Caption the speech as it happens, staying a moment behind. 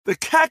The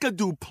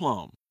Kakadu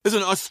plum is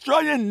an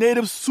Australian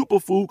native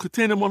superfood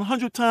containing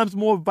 100 times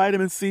more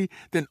vitamin C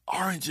than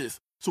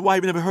oranges. So why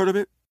have you never heard of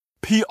it?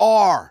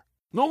 PR.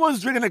 No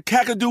one's drinking a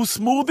Kakadu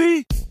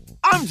smoothie?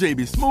 I'm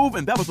JB Smoove,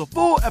 and that was a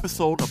full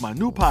episode of my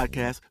new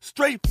podcast,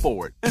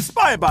 Straightforward,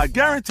 inspired by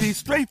guaranteed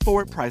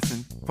straightforward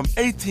pricing from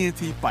AT&T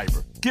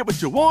Fiber. Get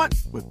what you want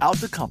without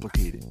the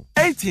complicated.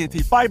 AT&T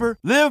Fiber,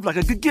 live like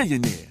a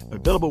gigillionaire.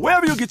 Available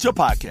wherever you get your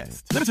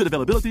podcasts. Limited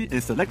availability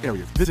in select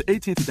areas. Visit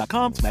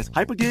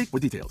AT&T.com/hypergig for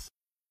details.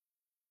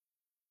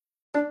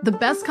 The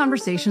best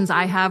conversations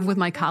I have with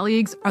my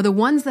colleagues are the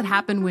ones that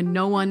happen when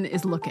no one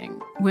is looking,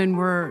 when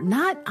we're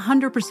not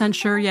 100%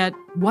 sure yet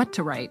what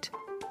to write.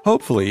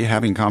 Hopefully,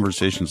 having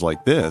conversations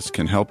like this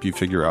can help you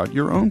figure out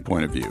your own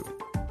point of view.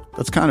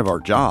 That's kind of our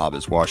job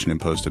as Washington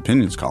Post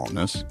opinions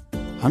columnists.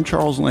 I'm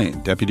Charles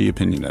Lane, Deputy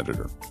Opinion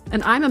Editor.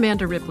 And I'm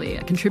Amanda Ripley,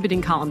 a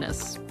contributing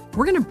columnist.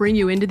 We're going to bring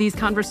you into these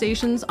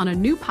conversations on a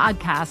new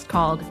podcast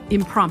called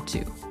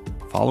Impromptu.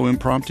 Follow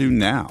Impromptu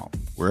now,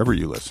 wherever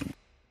you listen.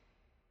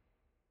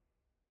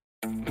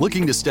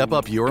 Looking to step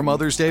up your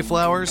Mother's Day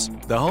flowers?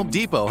 The Home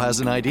Depot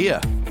has an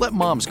idea. Let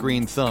Mom's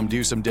green thumb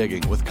do some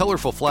digging with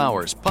colorful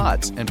flowers,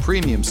 pots, and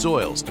premium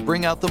soils to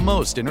bring out the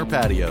most in her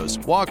patios,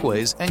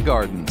 walkways, and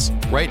gardens.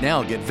 Right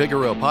now, get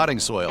Vigoro potting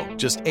soil,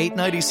 just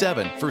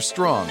 $8.97 for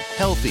strong,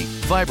 healthy,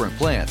 vibrant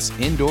plants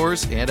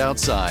indoors and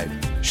outside.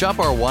 Shop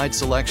our wide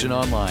selection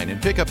online and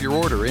pick up your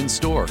order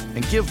in-store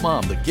and give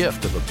Mom the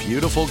gift of a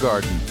beautiful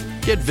garden.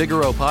 Get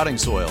Vigoro potting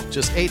soil,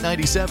 just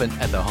 $8.97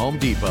 at the Home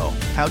Depot.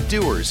 How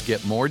doers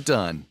get more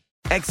done.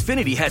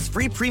 Xfinity has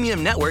free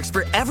premium networks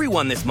for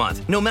everyone this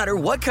month, no matter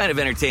what kind of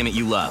entertainment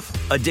you love.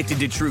 Addicted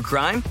to true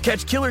crime?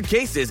 Catch killer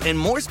cases and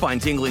more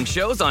spine-tingling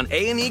shows on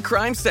A&E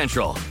Crime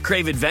Central.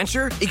 Crave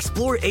adventure?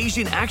 Explore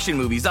Asian action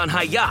movies on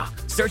Hi-YAH.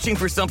 Searching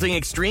for something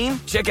extreme?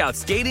 Check out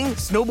skating,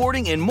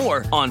 snowboarding, and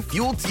more on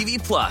Fuel TV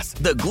Plus,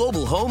 the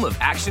global home of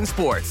action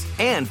sports.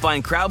 And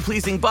find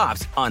crowd-pleasing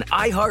bops on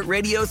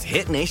iHeartRadio's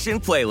Hit Nation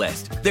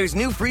playlist. There's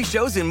new free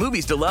shows and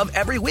movies to love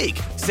every week.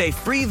 Say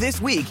free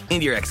this week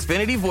in your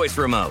Xfinity voice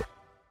remote.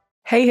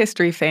 Hey,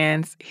 history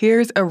fans,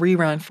 here's a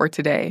rerun for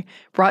today,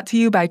 brought to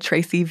you by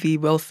Tracy V.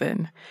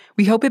 Wilson.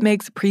 We hope it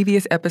makes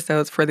previous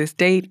episodes for this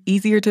date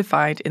easier to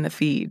find in the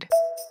feed.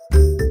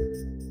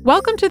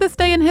 Welcome to This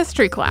Day in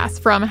History class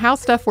from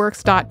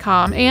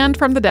HowStuffWorks.com and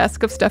from the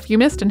desk of Stuff You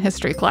Missed in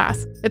History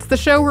class. It's the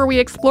show where we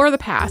explore the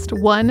past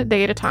one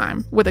day at a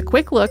time with a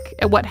quick look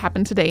at what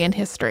happened today in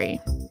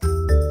history.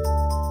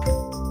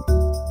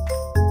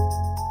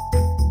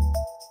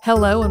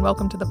 Hello and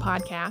welcome to the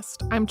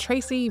podcast. I'm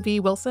Tracy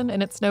V. Wilson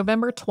and it's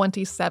November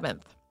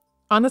 27th.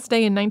 On this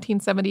day in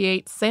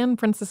 1978, San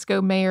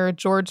Francisco Mayor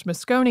George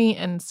Moscone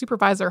and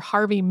Supervisor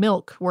Harvey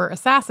Milk were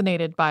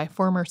assassinated by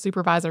former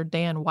Supervisor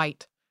Dan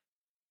White.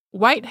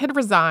 White had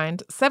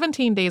resigned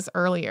 17 days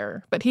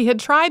earlier, but he had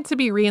tried to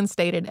be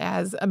reinstated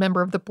as a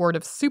member of the Board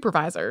of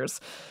Supervisors.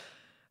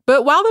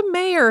 But while the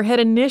mayor had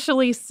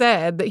initially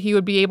said that he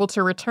would be able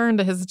to return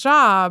to his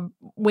job,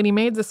 when he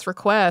made this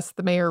request,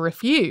 the mayor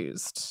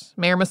refused.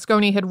 Mayor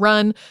Moscone had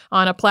run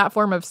on a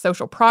platform of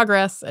social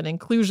progress and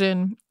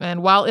inclusion,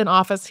 and while in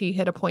office, he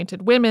had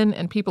appointed women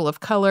and people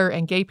of color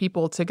and gay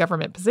people to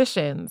government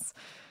positions.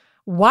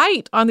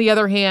 White, on the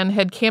other hand,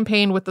 had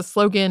campaigned with the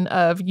slogan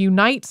of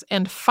Unite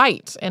and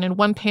Fight, and in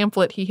one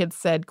pamphlet he had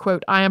said,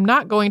 quote, "I am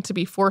not going to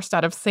be forced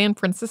out of San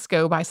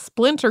Francisco by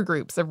splinter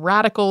groups of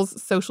radicals,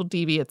 social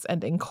deviants,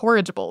 and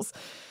incorrigibles."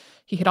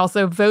 He had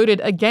also voted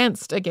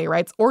against a gay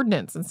rights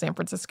ordinance in San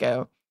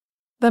Francisco.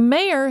 The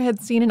mayor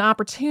had seen an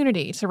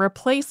opportunity to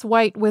replace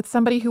White with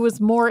somebody who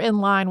was more in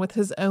line with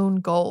his own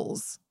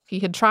goals. He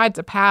had tried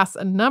to pass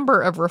a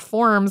number of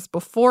reforms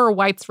before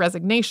White's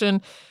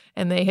resignation,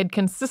 and they had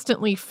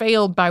consistently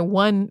failed by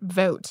one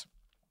vote.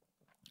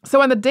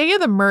 So on the day of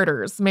the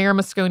murders, Mayor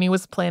Moscone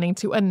was planning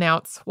to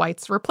announce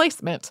White's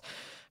replacement.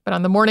 But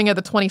on the morning of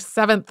the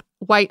 27th,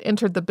 White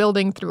entered the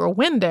building through a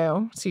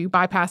window to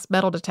bypass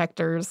metal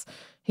detectors.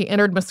 He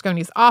entered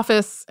Moscone's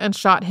office and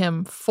shot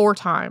him 4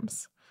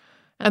 times.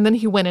 And then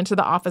he went into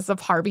the office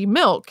of Harvey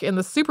Milk in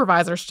the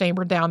supervisor's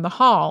chamber down the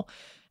hall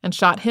and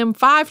shot him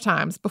 5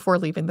 times before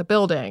leaving the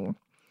building.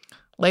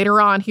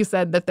 Later on, he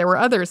said that there were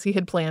others he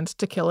had planned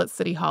to kill at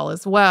City Hall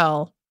as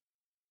well.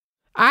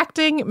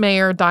 Acting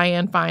Mayor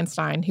Dianne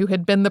Feinstein, who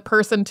had been the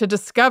person to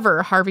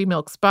discover Harvey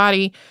Milk's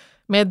body,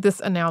 made this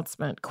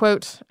announcement,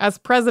 quote, "As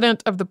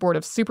president of the Board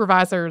of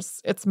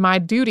Supervisors, it's my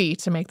duty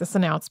to make this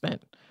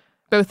announcement.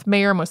 Both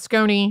Mayor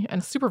Moscone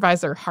and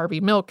Supervisor Harvey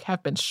Milk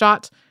have been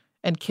shot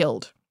and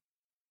killed."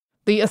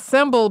 The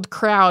assembled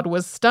crowd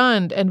was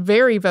stunned and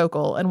very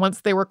vocal, and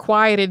once they were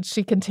quieted,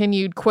 she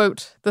continued,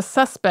 quote, "The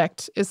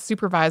suspect is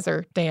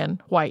Supervisor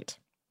Dan White."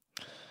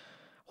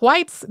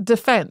 White's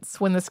defense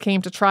when this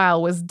came to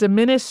trial was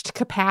diminished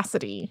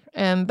capacity,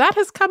 and that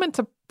has come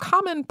into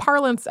common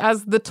parlance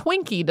as the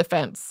Twinkie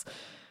defense.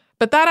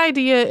 But that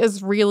idea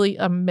is really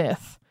a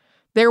myth.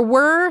 There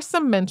were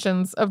some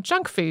mentions of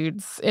junk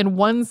foods in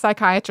one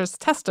psychiatrist's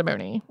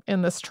testimony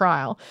in this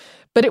trial,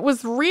 But it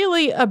was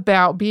really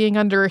about being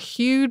under a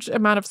huge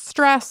amount of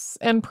stress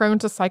and prone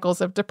to cycles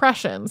of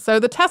depression. So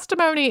the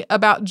testimony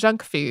about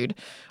junk food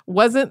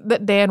wasn't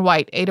that Dan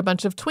White ate a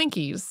bunch of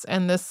Twinkies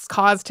and this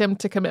caused him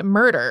to commit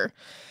murder.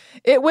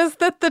 It was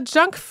that the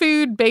junk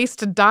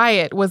food-based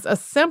diet was a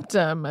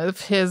symptom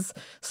of his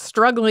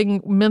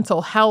struggling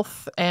mental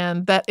health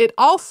and that it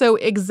also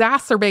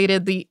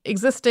exacerbated the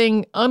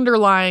existing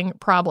underlying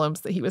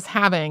problems that he was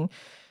having.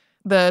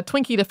 The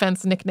Twinkie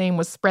defense nickname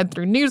was spread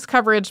through news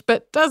coverage,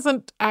 but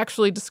doesn't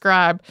actually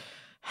describe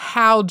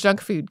how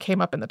junk food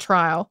came up in the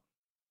trial.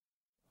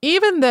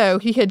 Even though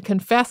he had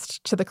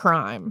confessed to the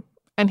crime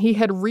and he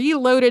had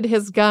reloaded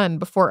his gun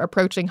before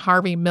approaching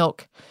Harvey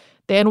Milk,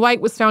 Dan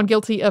White was found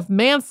guilty of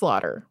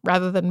manslaughter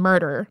rather than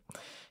murder.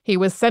 He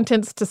was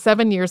sentenced to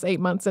 7 years, 8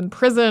 months in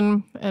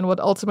prison and would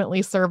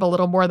ultimately serve a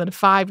little more than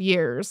 5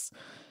 years.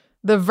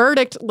 The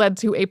verdict led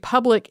to a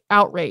public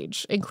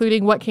outrage,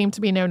 including what came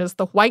to be known as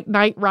the White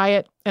Night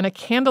Riot and a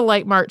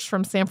candlelight march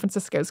from San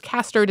Francisco's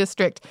Castro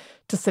District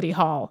to City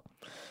Hall.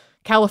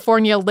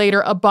 California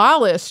later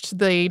abolished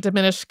the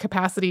diminished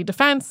capacity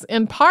defense,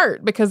 in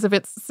part because of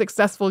its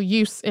successful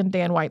use in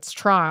Dan White's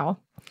trial.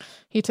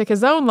 He took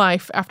his own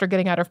life after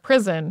getting out of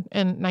prison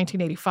in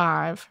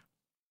 1985.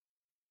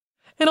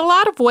 In a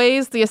lot of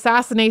ways, the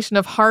assassination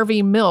of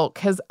Harvey Milk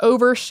has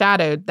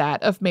overshadowed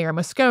that of Mayor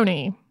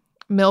Moscone.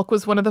 Milk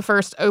was one of the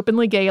first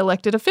openly gay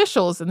elected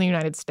officials in the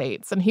United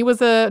States, and he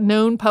was a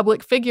known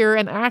public figure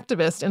and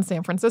activist in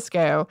San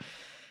Francisco.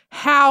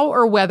 How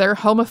or whether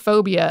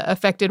homophobia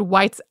affected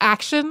White's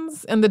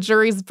actions and the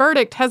jury's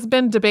verdict has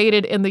been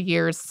debated in the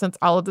years since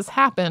all of this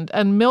happened,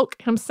 and Milk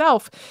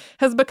himself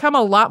has become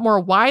a lot more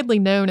widely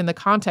known in the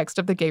context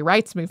of the gay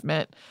rights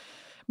movement.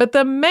 But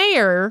the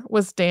mayor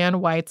was Dan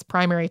White's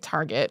primary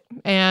target,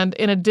 and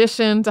in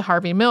addition to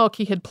Harvey Milk,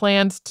 he had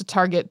planned to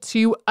target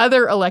 2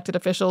 other elected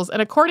officials,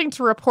 and according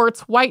to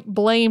reports, White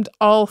blamed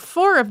all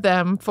 4 of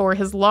them for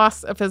his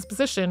loss of his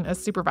position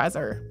as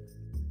supervisor.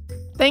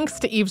 Thanks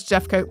to Eves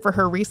Jeffcoat for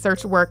her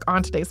research work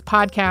on today's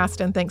podcast,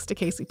 and thanks to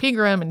Casey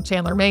Pegram and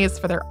Chandler Mays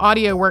for their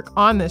audio work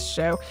on this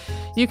show.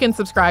 You can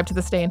subscribe to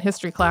This Day in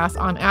History class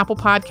on Apple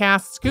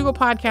Podcasts, Google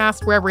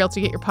Podcasts, wherever else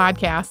you get your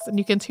podcasts, and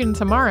you can tune in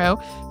tomorrow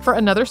for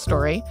another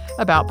story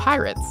about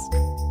pirates.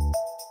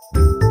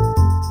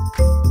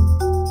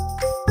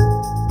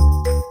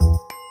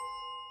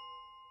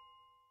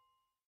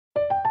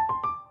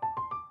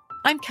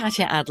 I'm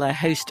Katya Adler,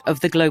 host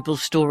of The Global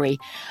Story.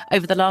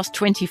 Over the last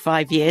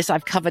 25 years,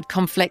 I've covered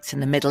conflicts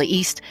in the Middle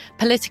East,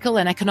 political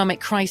and economic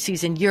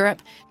crises in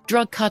Europe,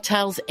 drug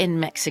cartels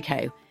in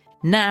Mexico.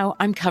 Now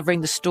I'm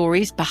covering the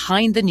stories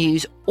behind the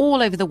news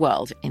all over the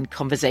world in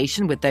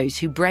conversation with those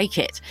who break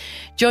it.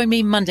 Join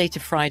me Monday to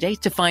Friday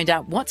to find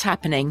out what's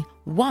happening,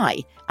 why,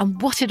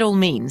 and what it all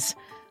means.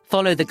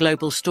 Follow The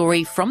Global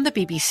Story from the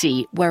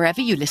BBC wherever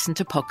you listen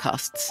to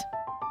podcasts.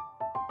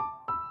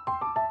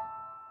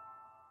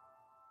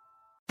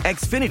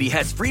 Xfinity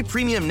has free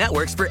premium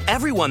networks for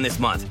everyone this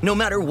month, no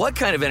matter what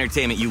kind of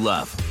entertainment you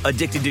love.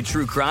 Addicted to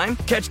true crime?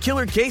 Catch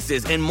killer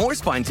cases and more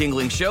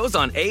spine-tingling shows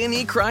on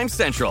A&E Crime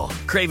Central.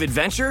 Crave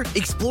adventure?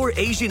 Explore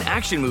Asian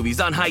action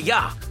movies on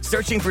Hi-YAH.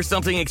 Searching for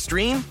something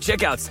extreme?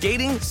 Check out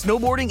skating,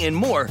 snowboarding, and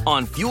more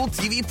on Fuel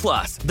TV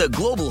Plus, the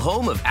global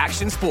home of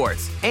action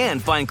sports.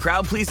 And find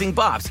crowd-pleasing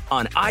bops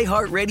on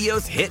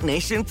iHeartRadio's Hit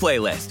Nation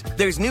playlist.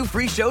 There's new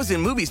free shows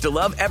and movies to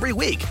love every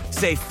week.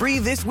 Say free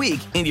this week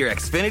in your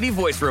Xfinity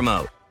voice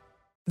remote.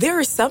 There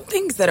are some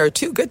things that are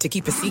too good to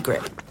keep a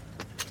secret.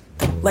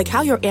 Like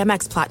how your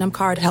Amex Platinum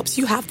card helps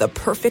you have the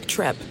perfect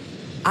trip.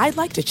 I'd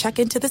like to check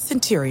into the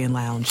Centurion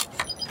Lounge.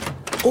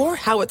 Or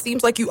how it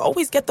seems like you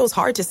always get those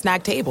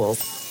hard-to-snag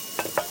tables.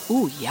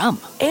 Ooh, yum.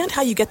 And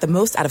how you get the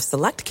most out of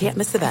select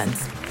can't-miss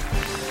events.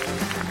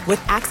 With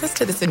access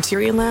to the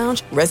Centurion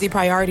Lounge, Resi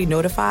Priority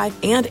Notified,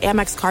 and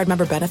Amex card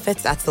member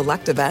benefits at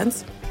select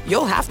events,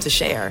 you'll have to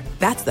share.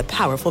 That's the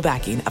powerful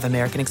backing of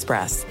American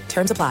Express.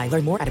 Terms apply.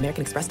 Learn more at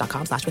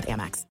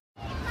americanexpress.com/withAmex.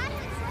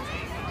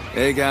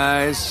 Hey,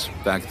 guys.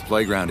 Back at the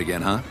playground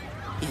again, huh?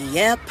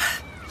 Yep.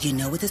 You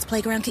know what this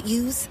playground could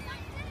use?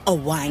 A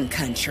wine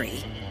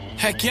country.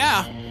 Heck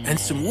yeah. And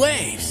some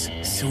waves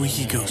so we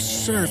could go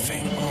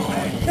surfing.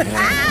 Oh, yeah.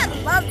 Ah,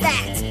 love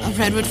that. A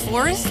redwood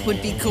forest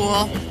would be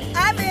cool.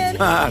 I'm in.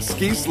 Ah,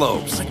 ski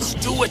slopes. Let's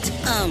do it.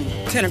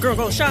 Can a girl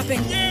go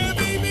shopping? Yeah,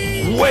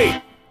 baby.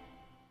 Wait.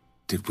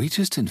 Did we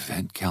just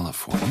invent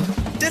California?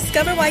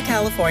 Discover why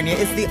California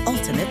is the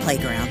ultimate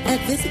playground at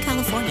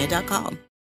visitcalifornia.com.